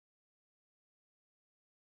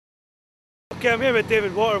Okay, I'm here with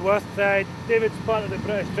David Waterworth. David's part of the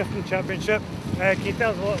British Drifting Championship. Can you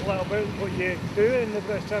tell us a little about what you do in the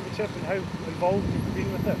British Championship and how involved you've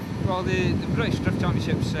been with it? Well, the British Drift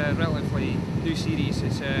Championship's a relatively new series.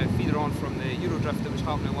 It's a feeder on from the Eurodrift that was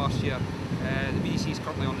happening last year. The BDC is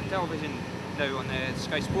currently on the television now on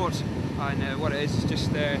Sky Sports, and what it is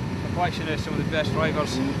just a collection of some of the best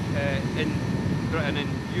drivers in Britain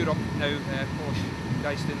and Europe now, Polish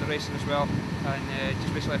guys doing the racing as well, and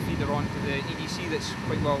just basically a feeder on to the EDC that's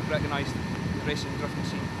quite well recognised in the racing drifting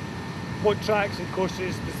scene. What tracks and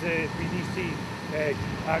courses does the BDC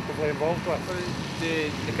actively involved with? Well,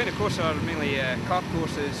 the kind of courses are mainly kart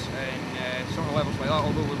courses and sort of levels like that,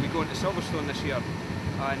 although we'll be going to Silverstone this year.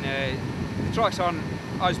 And the tracks aren't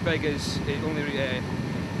as big as it only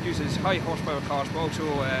uses high horsepower cars, but also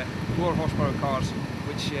lower horsepower cars,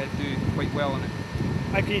 which do quite well in it.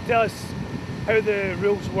 And can you tell us how the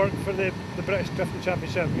rules work for the British Drifting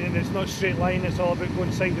Championship? I mean, it's not straight line, it's all about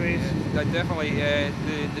going sideways. Definitely.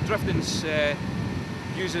 The drifting's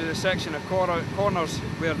uses a section of corners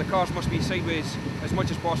where the cars must be sideways as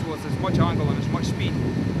much as possible with as much angle and as much speed,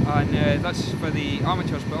 and that's for the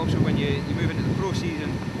amateurs, but also when you move into the pro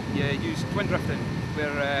season you use twin drifting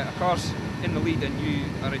where a car's in the lead and you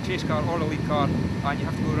are a chase car or a lead car, and you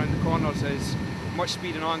have to go around the corners as much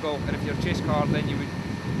speed and angle, and if you're a chase car then you would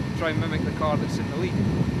try and mimic the car that's in the lead.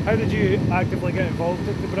 How did you actively get involved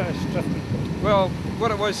in the British drifting? Well,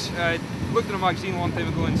 what it was, I looked in a magazine a long time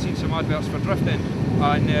ago and seen some adverts for drifting,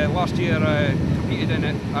 and last year I competed in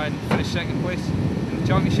it and finished second place in the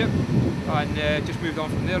championship, and just moved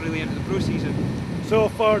on from there really into the pro season. So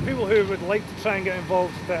for people who would like to try and get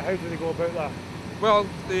involved, how do they go about that? Well,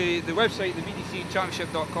 the website, the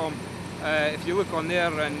bdcchampionship.com, if you look on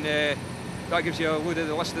there, and that gives you a load of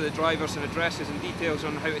the list of the drivers and addresses and details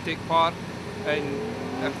on how to take part and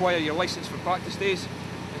acquire your licence for practice days,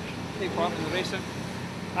 take part in the racing.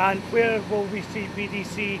 And where will we see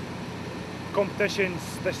BDC competitions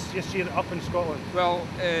this year up in Scotland? Well,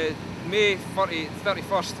 May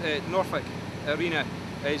 31st at Norfolk Arena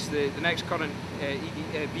is the next current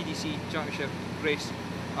BDC Championship race,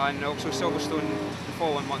 and also Silverstone the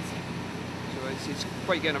following month. So it's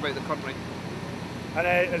quite getting about the country. And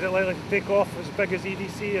is it likely to take off as big as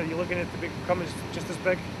EDC? Are you looking at it to become just as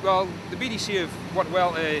big? Well, the BDC have worked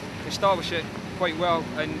well to establish it quite well,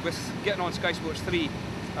 and with getting on Sky Sports 3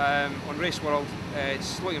 on Race World,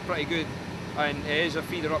 it's looking pretty good, and it is a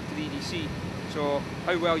feeder up to the EDC. So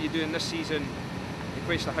how well you do in this season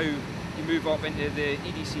equates to how you move up into the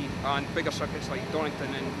EDC and bigger circuits like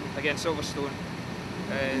Donington and again Silverstone,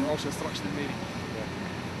 also Thruxton maybe.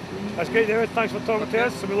 That's great, David. Thanks for talking to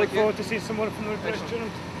us. So we look forward to seeing someone from the British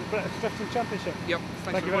Drifting Championship. Yep.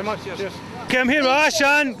 Thank you very much. Cheers. Okay, I'm here with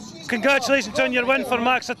Ashan. Congratulations on your win for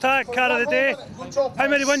Max Attack Car of the Day. How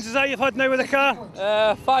many wins is that you've had now with the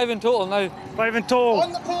car? 5 in total now. 5 in total.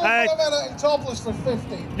 On the pole for a minute and topless for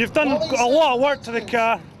 50. You've done a lot of work to the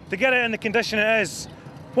car to get it in the condition it is.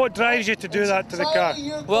 What drives you to do that to the car?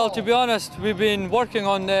 Well, to be honest, we've been working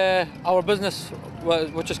on our business,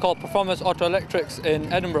 which is called Performance Auto Electrics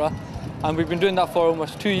in Edinburgh, and we've been doing that for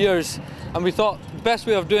almost 2 years, and we thought the best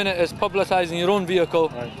way of doing it is publicising your own vehicle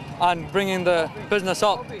and bringing the business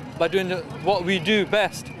up by doing what we do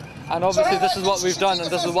best, and obviously this is what we've done and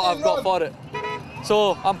this is what I've got for it.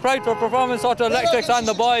 So I'm proud for Performance Auto Electrics and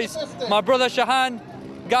the boys, my brother Shahan,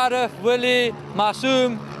 Gareth, Willie,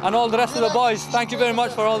 Masoom and all the rest of the boys. Thank you very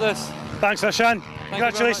much for all this. Thanks Ashan.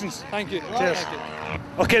 Congratulations. Thank you. Cheers. Thank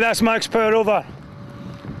you. Okay, that's Max Power over.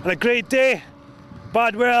 And a great day,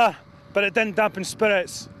 bad weather, but it didn't dampen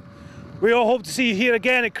spirits. We all hope to see you here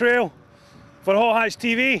again at Crail for Hot Hatch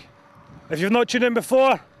TV. If you've not tuned in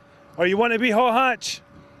before, or you want to be Hot Hatch,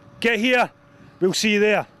 get here, we'll see you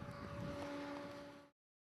there.